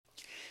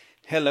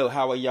Hello,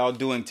 how are y'all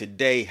doing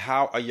today?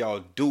 How are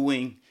y'all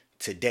doing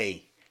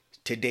today?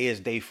 Today is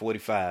day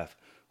 45.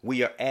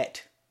 We are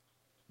at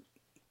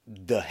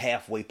the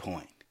halfway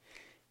point.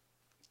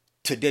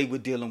 Today we're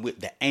dealing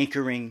with the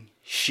anchoring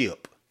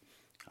ship.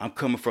 I'm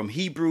coming from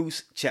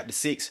Hebrews chapter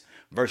 6,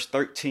 verse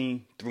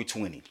 13 through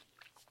 20.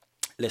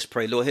 Let's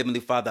pray. Lord Heavenly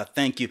Father, I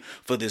thank you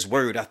for this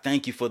word. I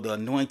thank you for the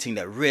anointing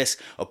that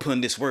rests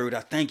upon this word. I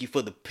thank you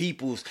for the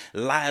people's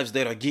lives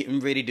that are getting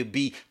ready to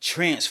be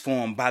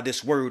transformed by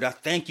this word. I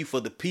thank you for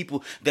the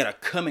people that are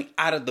coming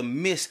out of the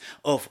midst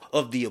of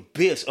the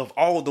abyss of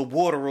all the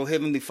water, oh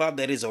Heavenly Father,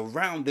 that is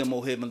around them,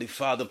 oh Heavenly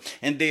Father.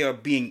 And they are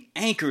being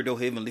anchored, oh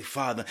Heavenly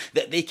Father,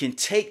 that they can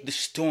take the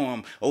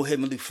storm, oh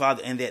Heavenly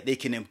Father, and that they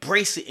can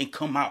embrace it and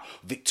come out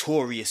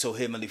victorious, oh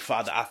Heavenly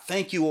Father. I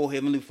thank you, oh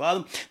Heavenly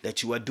Father,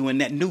 that you are doing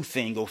that new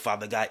thing, oh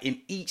Father God, in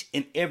each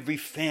and every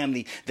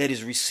family that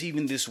is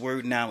receiving this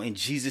word now. In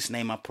Jesus'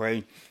 name I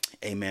pray.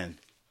 Amen.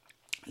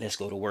 Let's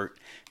go to work.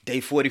 Day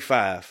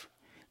 45,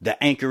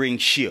 the anchoring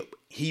ship,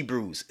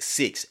 Hebrews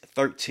 6,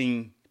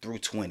 13 through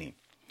 20.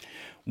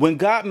 When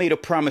God made a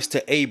promise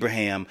to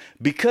Abraham,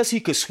 because he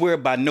could swear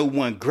by no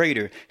one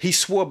greater, he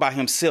swore by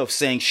himself,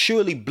 saying,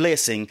 surely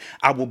blessing,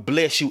 I will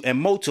bless you, and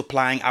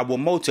multiplying, I will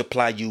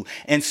multiply you.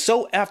 And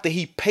so after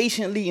he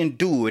patiently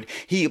endured,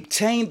 he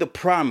obtained the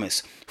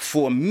promise.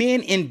 For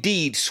men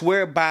indeed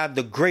swear by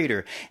the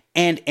greater,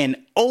 and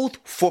an oath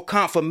for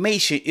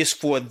confirmation is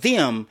for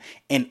them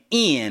an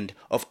end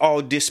of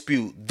all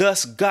dispute.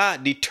 Thus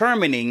God,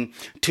 determining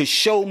to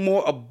show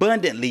more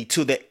abundantly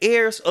to the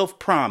heirs of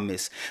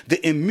promise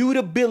the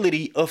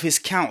immutability of his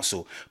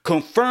counsel,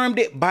 confirmed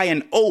it by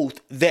an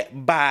oath,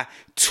 that by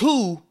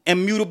two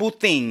immutable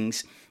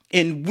things,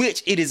 in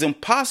which it is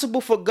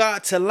impossible for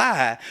God to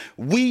lie,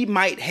 we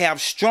might have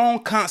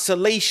strong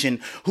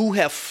consolation who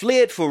have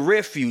fled for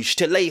refuge,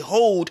 to lay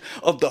hold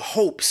of the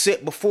hope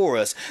set before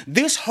us.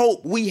 This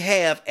hope we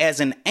have as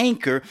an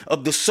anchor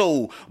of the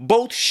soul,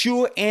 both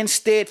sure and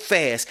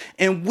steadfast,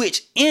 in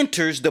which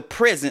enters the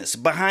presence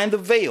behind the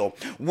veil,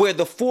 where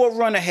the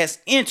forerunner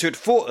has entered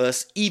for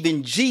us,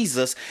 even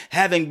Jesus,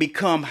 having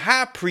become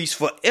high priest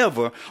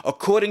forever,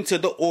 according to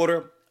the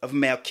order of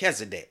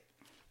Melchizedek.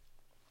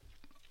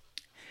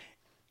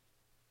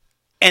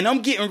 And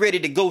I'm getting ready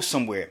to go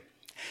somewhere.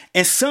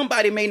 And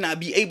somebody may not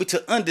be able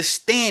to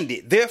understand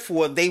it.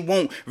 Therefore, they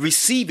won't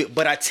receive it.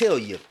 But I tell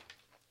you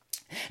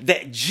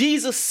that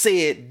Jesus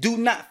said, do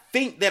not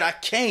think that I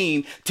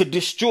came to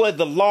destroy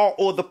the law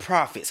or the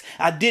prophets.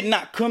 I did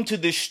not come to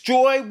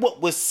destroy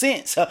what was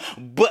sent,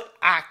 but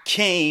I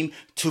came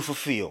to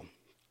fulfill.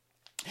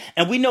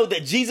 And we know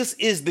that Jesus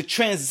is the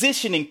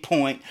transitioning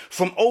point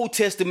from Old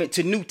Testament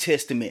to New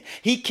Testament.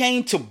 He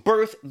came to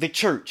birth the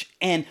church,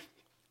 and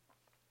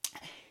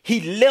he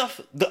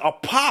left the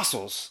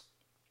apostles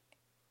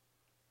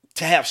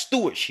to have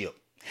stewardship.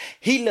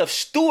 He left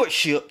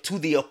stewardship to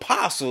the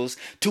apostles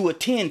to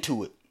attend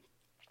to it.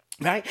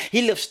 Right?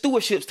 He left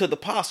stewardships to the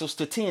apostles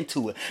to tend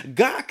to it.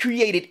 God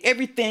created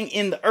everything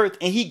in the earth,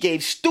 and he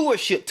gave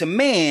stewardship to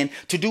man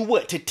to do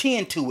what? To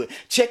tend to it.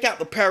 Check out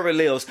the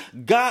parallels.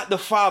 God the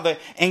Father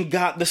and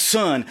God the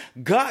Son.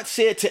 God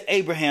said to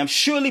Abraham,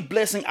 surely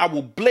blessing, I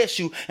will bless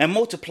you, and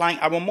multiplying,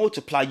 I will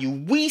multiply you.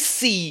 We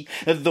see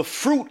the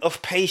fruit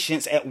of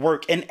patience at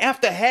work. And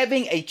after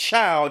having a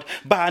child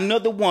by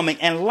another woman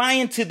and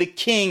lying to the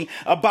king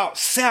about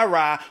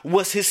Sarai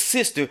was his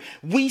sister,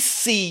 we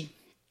see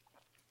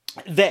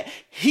that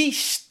he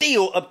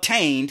still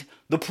obtained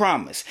the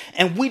promise.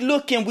 And we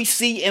look and we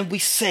see and we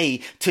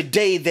say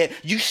today that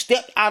you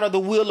stepped out of the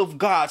will of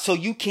God so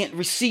you can't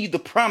receive the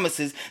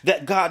promises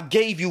that God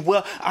gave you.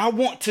 Well, I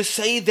want to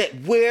say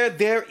that where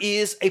there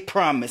is a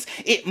promise,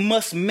 it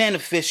must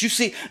manifest. You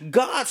see,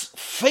 God's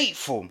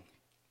faithful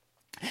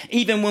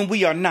even when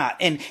we are not.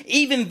 And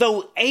even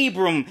though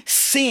Abram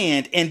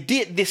sinned and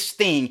did this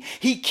thing,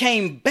 he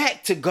came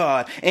back to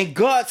God, and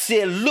God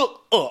said,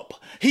 look up.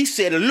 He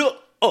said, look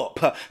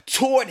up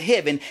toward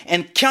heaven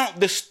and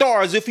count the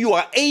stars if you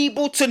are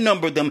able to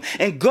number them.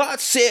 And God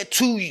said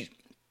to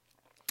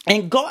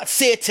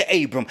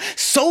Abram,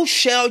 so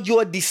shall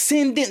your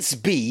descendants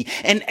be.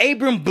 And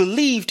Abram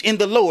believed in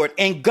the Lord,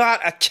 and God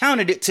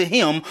accounted it to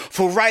him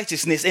for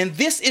righteousness. And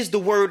this is the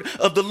word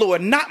of the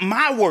Lord, not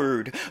my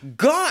word.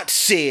 God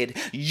said,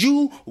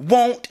 you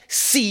won't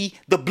see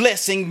the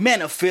blessing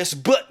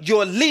manifest, but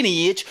your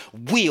lineage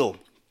will.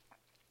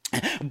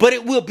 But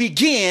it will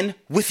begin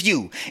with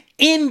you.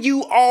 In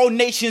you, all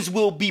nations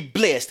will be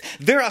blessed.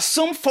 There are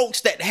some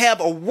folks that have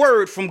a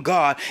word from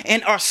God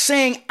and are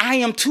saying, I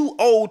am too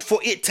old for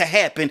it to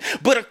happen.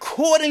 But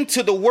according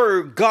to the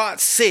word, God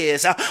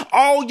says,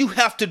 all you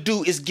have to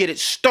do is get it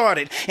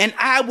started, and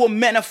I will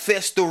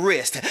manifest the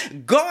rest.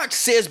 God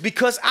says,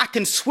 because I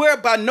can swear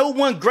by no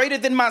one greater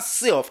than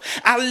myself,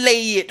 I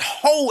lay it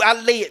whole. I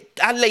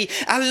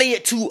lay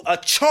it to a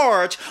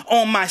charge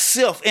on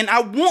myself. And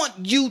I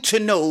want you to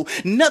know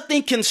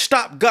nothing can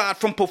stop God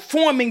from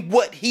performing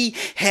what he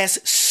has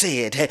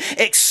said,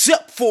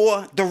 except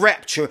for the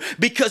rapture.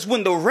 Because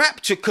when the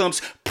rapture comes,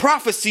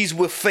 prophecies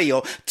will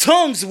fail,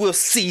 tongues will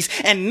cease,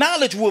 and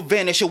knowledge will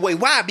vanish away.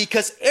 Why?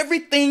 Because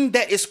everything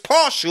that is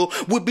partial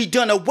will be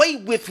done away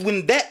with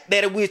when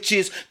that which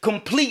is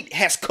complete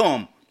has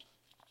come.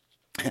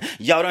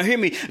 Y'all don't hear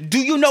me. Do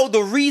you know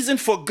the reason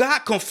for God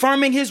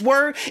confirming his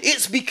word?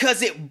 It's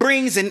because it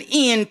brings an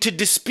end to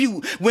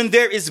dispute when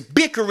there is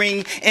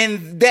bickering,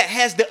 and that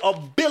has the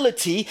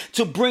ability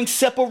to bring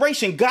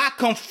separation. God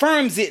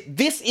confirms it.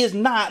 This is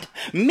not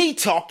me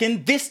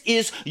talking. This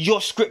is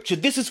your scripture.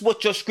 This is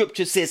what your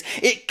scripture says.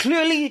 It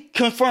clearly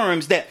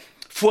confirms that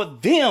for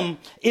them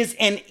is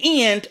an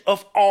end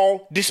of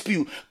all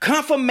dispute.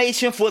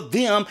 Confirmation for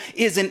them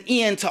is an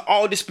end to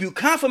all dispute.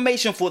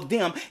 Confirmation for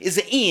them is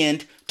an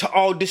end to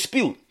all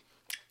dispute.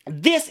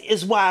 This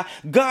is why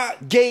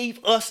God gave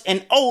us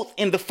an oath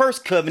in the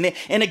first covenant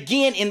and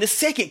again in the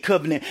second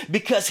covenant,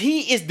 because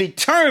he is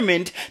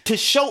determined to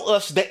show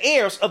us, the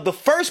heirs of the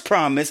first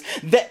promise,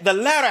 that the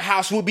latter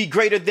house will be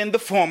greater than the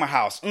former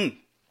house.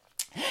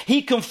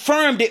 He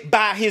confirmed it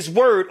by his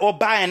word, or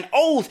by an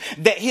oath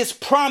that his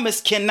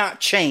promise cannot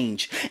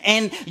change.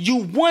 And you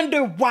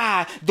wonder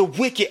why the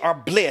wicked are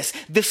blessed.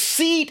 The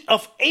seed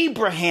of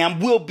Abraham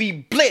will be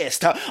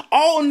blessed.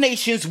 All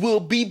nations will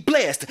be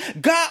blessed.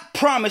 God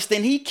promised,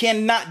 and he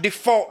cannot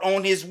default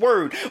on his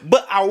word.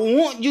 But I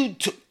want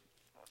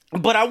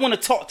to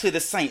talk to the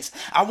saints.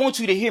 I want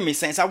you to hear me,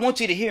 saints. I want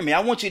you to hear me.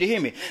 I want you to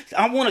hear me.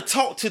 I want to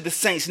talk to the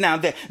saints now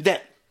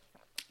that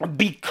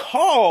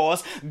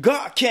because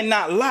God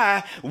cannot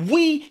lie,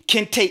 we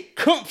can take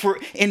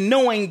comfort in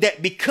knowing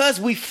that because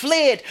we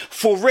fled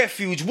for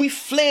refuge, we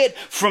fled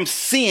from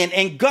sin,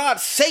 and God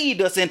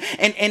saved us,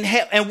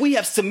 and we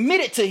have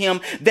submitted to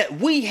him, that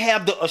we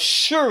have the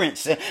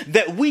assurance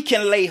that we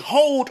can lay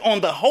hold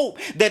on the hope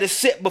that is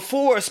set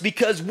before us,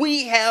 because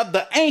we have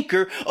the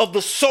anchor of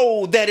the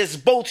soul that is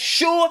both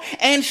sure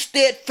and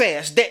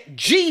steadfast, that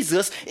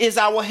Jesus is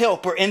our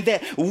helper, and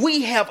that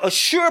we have a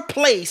sure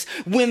place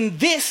when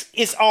this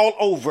is all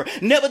over.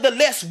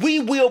 Nevertheless, we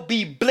will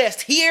be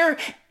blessed here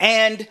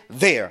and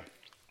there.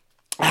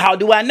 How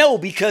do I know?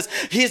 Because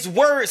his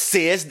word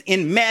says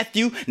in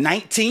Matthew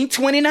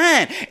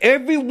 19:29,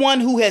 everyone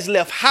who has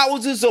left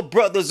houses or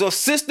brothers or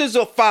sisters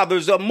or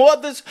fathers or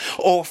mothers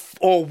or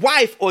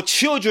wife or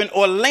children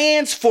or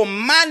lands for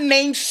my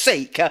name's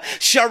sake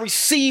shall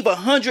receive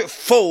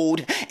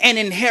 100-fold and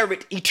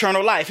inherit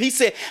eternal life. He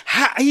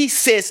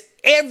says,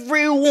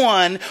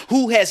 everyone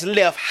who has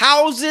left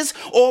houses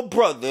or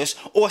brothers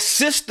or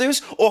sisters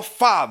or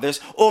fathers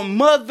or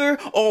mother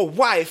or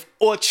wife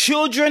or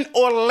children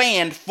or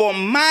land for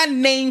my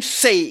name's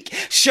sake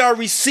shall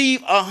receive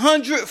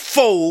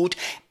 100-fold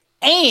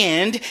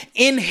and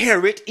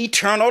inherit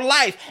eternal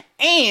life.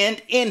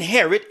 And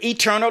inherit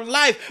eternal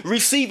life.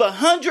 Receive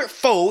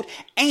 100-fold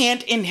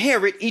and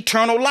inherit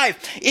eternal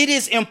life. It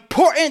is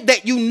important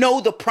that you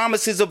know the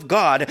promises of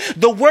God,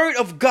 the word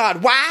of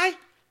God. Why?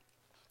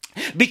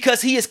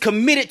 Because he is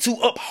committed to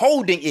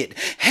upholding it.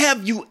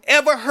 Have you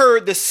ever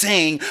heard the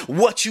saying,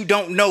 what you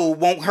don't know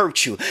won't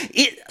hurt you?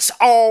 It's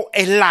all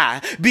a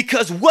lie,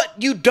 because what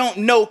you don't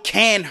know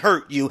can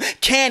hurt you,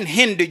 can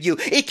hinder you.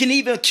 It can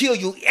even kill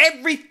you.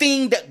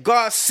 Everything that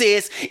God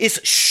says is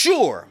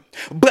sure,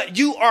 but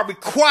you are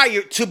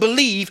required to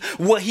believe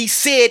what he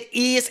said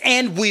is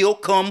and will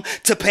come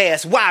to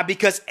pass. Why?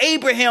 Because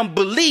Abraham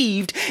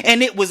believed,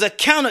 and it was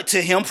accounted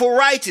to him for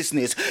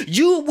righteousness.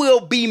 You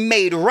will be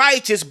made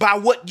righteous by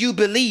what you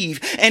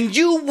believe, and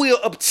you will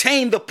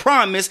obtain the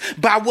promise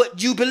by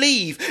what you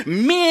believe.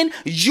 Men,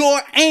 your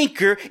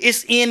anchor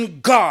is in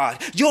God.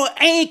 Your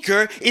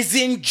anchor is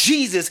in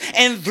Jesus.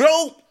 And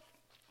though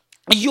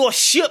your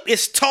ship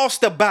is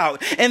tossed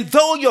about, and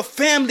though your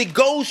family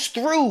goes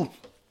through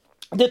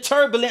the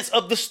turbulence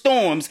of the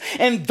storms,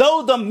 and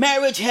though the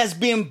marriage has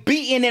been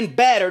beaten and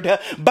battered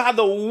by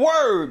the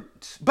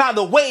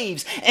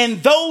waves,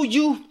 and though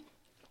you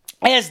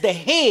as the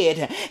head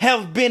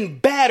have been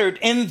battered,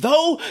 and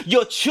though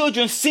your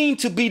children seem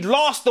to be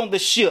lost on the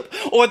ship,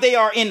 or they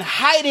are in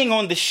hiding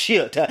on the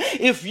ship,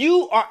 if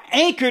you are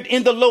anchored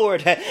in the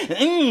Lord,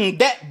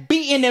 that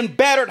beaten and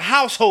battered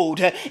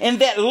household, and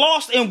that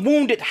lost and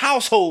wounded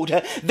household,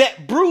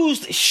 that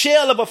bruised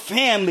shell of a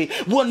family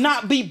will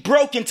not be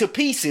broken to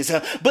pieces,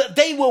 but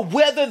they will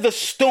weather the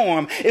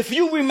storm. If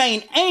you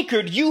remain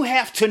anchored, you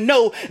have to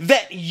know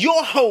that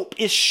your hope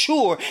is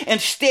sure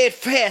and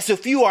steadfast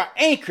if you are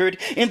anchored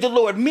in the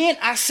Lord. Men,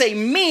 I say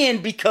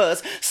men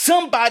because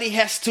somebody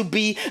has to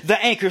be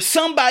the anchor.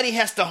 Somebody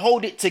has to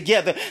hold it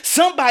together.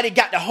 Somebody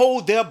got to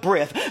hold their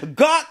breath.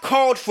 God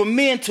called for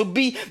men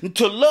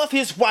to love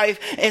his wife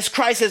as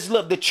Christ has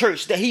loved the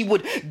church, that he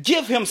would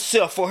give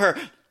himself for her.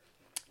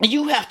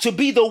 You have to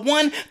be the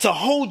one to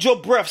hold your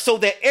breath so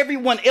that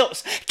everyone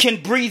else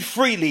can breathe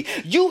freely.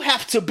 You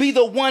have to be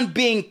the one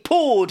being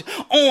pulled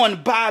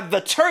on by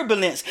the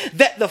turbulence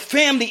that the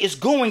family is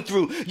going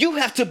through. You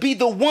have to be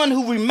the one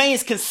who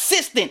remains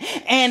consistent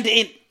and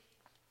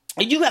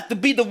You have to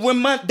be the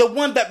one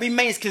that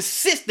remains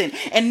consistent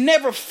and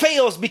never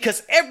fails,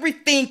 because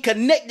everything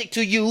connected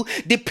to you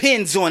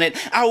depends on it.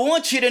 I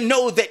want you to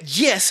know that,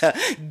 yes,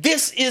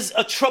 this is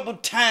a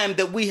troubled time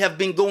that we have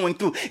been going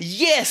through.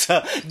 Yes,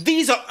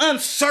 these are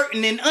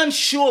uncertain and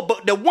unsure,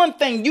 but the one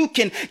thing you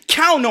can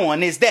count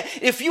on is that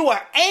if you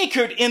are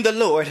anchored in the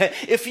Lord,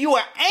 if you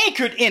are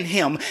anchored in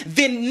Him,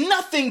 then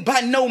nothing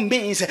by no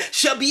means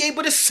shall be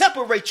able to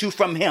separate you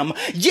from Him.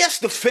 Yes,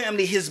 the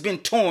family has been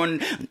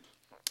torn.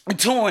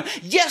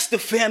 Yes, the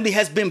family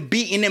has been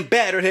beaten and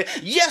battered.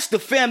 Yes, the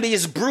family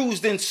is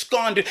bruised and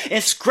squandered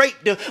and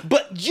scraped.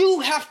 But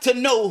you have to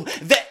know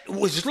that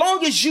as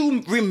long as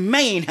you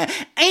remain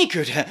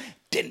anchored,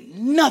 then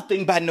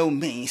nothing by no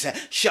means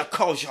shall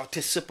cause y'all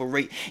to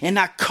separate. And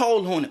I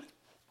call on it.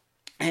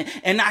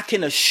 And I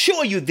can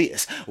assure you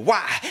this.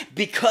 Why?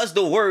 Because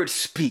the word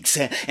speaks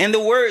and the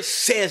word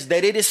says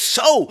that it is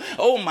so.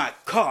 Oh my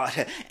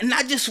God. And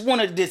I just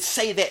wanted to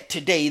say that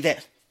today,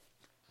 that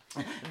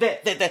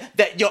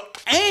your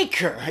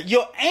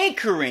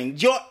anchoring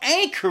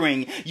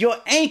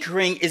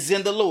is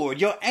in the Lord.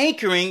 Your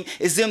anchoring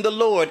is in the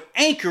Lord,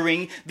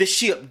 anchoring the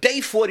ship. Day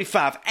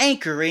 45,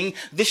 anchoring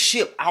the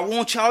ship. I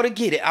want y'all to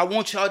get it. I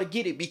want y'all to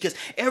get it, because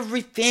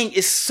everything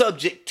is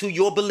subject to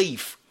your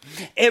belief.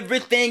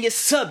 Everything is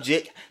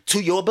subject to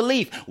your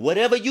belief.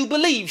 Whatever you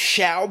believe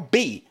shall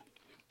be.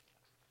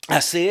 I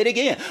say it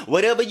again.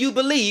 Whatever you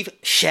believe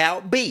shall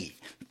be.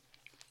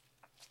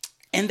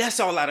 And that's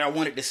all I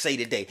wanted to say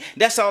today.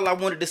 That's all I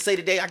wanted to say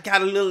today. I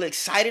got a little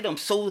excited.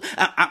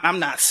 I'm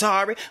not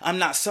sorry. I'm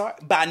not sorry.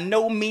 By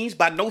no means,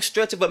 by no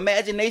stretch of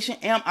imagination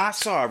am I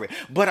sorry.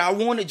 But I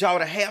wanted y'all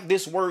to have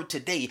this word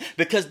today,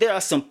 because there are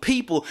some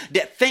people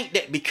that think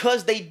that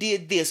because they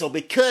did this or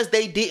because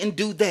they didn't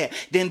do that,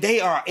 then they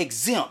are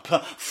exempt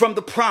from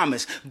the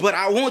promise. But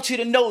I want you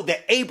to know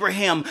that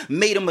Abraham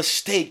made a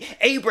mistake.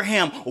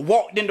 Abraham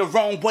walked in the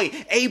wrong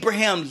way.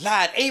 Abraham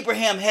lied.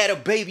 Abraham had a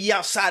baby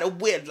outside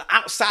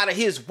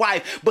of his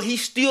wife, but he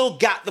still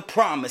got the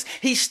promise.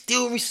 He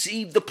still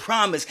received the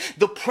promise.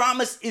 The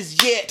promise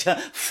is yet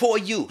for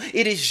you.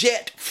 It is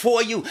yet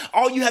for you.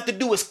 All you have to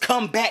do is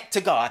come back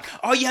to God.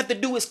 All you have to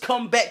do is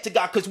come back to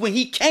God, because when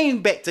he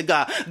came back to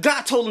God,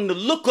 God told him to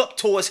look up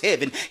towards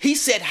heaven. He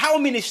said, how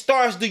many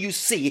stars do you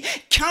see?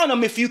 Count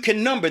them if you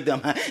can number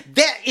them.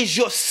 That is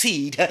your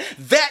seed.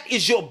 That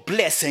is your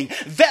blessing.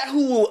 That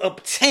who will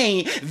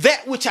obtain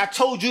that which I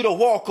told you to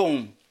walk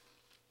on.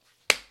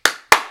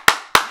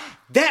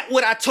 That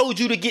what I told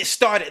you to get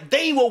started,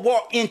 they will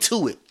walk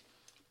into it.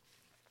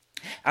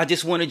 I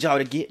just wanted y'all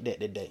to get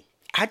that today.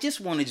 I just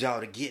wanted y'all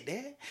to get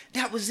that.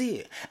 That was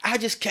it. I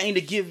just came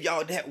to give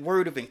y'all that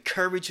word of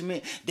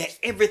encouragement that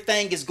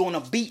everything is going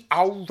to be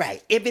all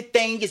right.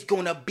 Everything is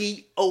going to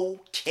be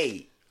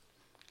okay.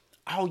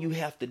 All you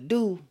have to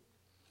do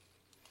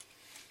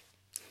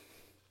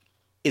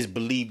is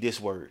believe this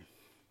word.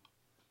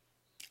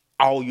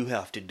 All you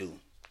have to do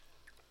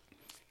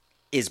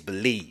is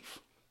believe.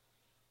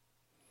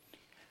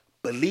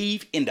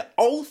 Believe in the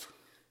oath,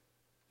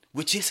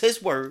 which is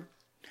his word,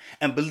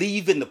 and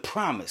believe in the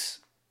promise,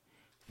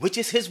 which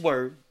is his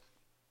word.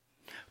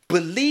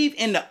 Believe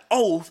in the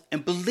oath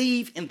and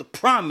believe in the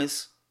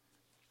promise,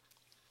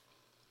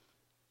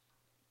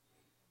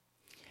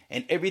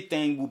 and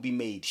everything will be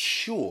made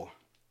sure,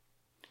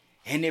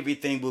 and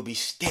everything will be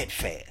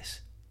steadfast,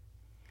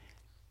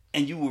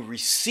 and you will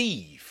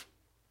receive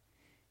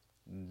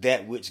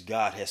that which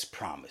God has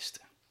promised.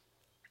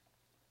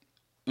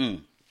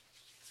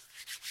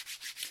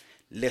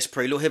 Let's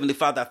pray. Lord Heavenly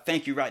Father, I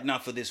thank you right now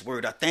for this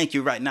word. I thank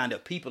you right now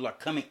that people are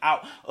coming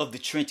out of the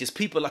trenches.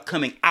 People are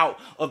coming out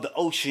of the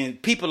ocean.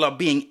 People are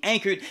being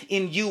anchored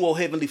in you, oh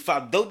Heavenly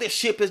Father. Though their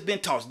ship has been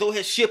tossed, though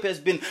their ship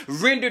has been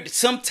rendered,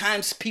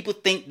 sometimes people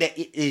think that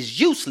it is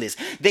useless.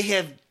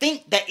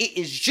 Think that it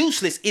is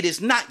useless. It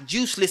is not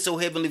useless, oh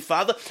Heavenly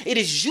Father. It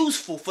is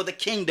useful for the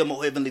kingdom,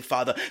 oh Heavenly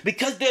Father,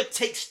 because there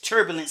takes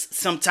turbulence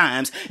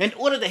sometimes. In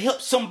order to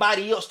help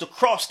somebody else to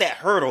cross that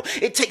hurdle,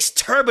 it takes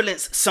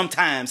turbulence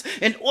sometimes.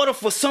 In order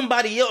for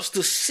somebody else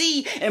to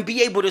see and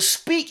be able to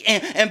speak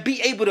and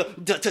be able to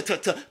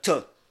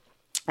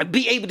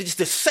be able to just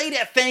to say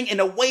that thing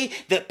in a way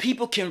that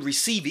people can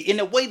receive it, in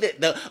a way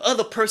that the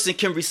other person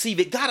can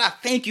receive it. God, I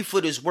thank you for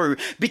this word,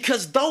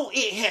 because though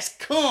it has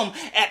come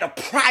at the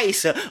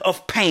price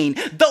of pain,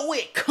 though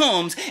it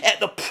comes at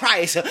the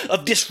price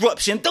of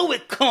disruption, though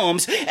it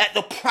comes at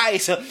the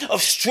price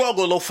of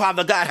struggle, oh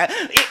Father God,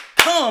 it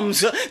comes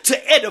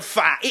to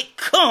edify. It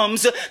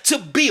comes to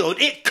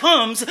build. It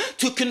comes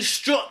to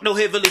construct, oh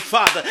Heavenly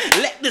Father.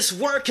 Let this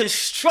word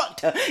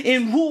construct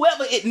in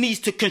whoever it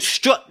needs to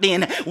construct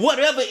in,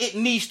 whatever it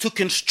needs to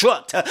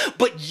construct.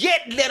 But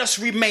yet let us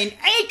remain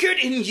anchored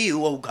in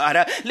you, oh God.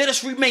 Let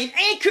us remain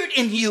anchored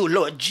in you,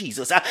 Lord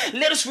Jesus.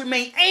 Let us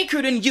remain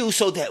anchored in you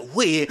so that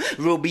we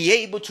will be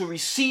able to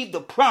receive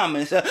the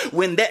promise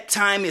when that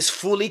time is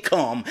fully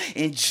come.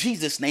 In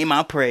Jesus' name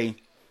I pray.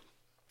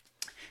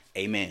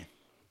 Amen.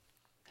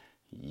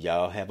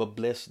 Y'all have a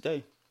blessed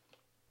day.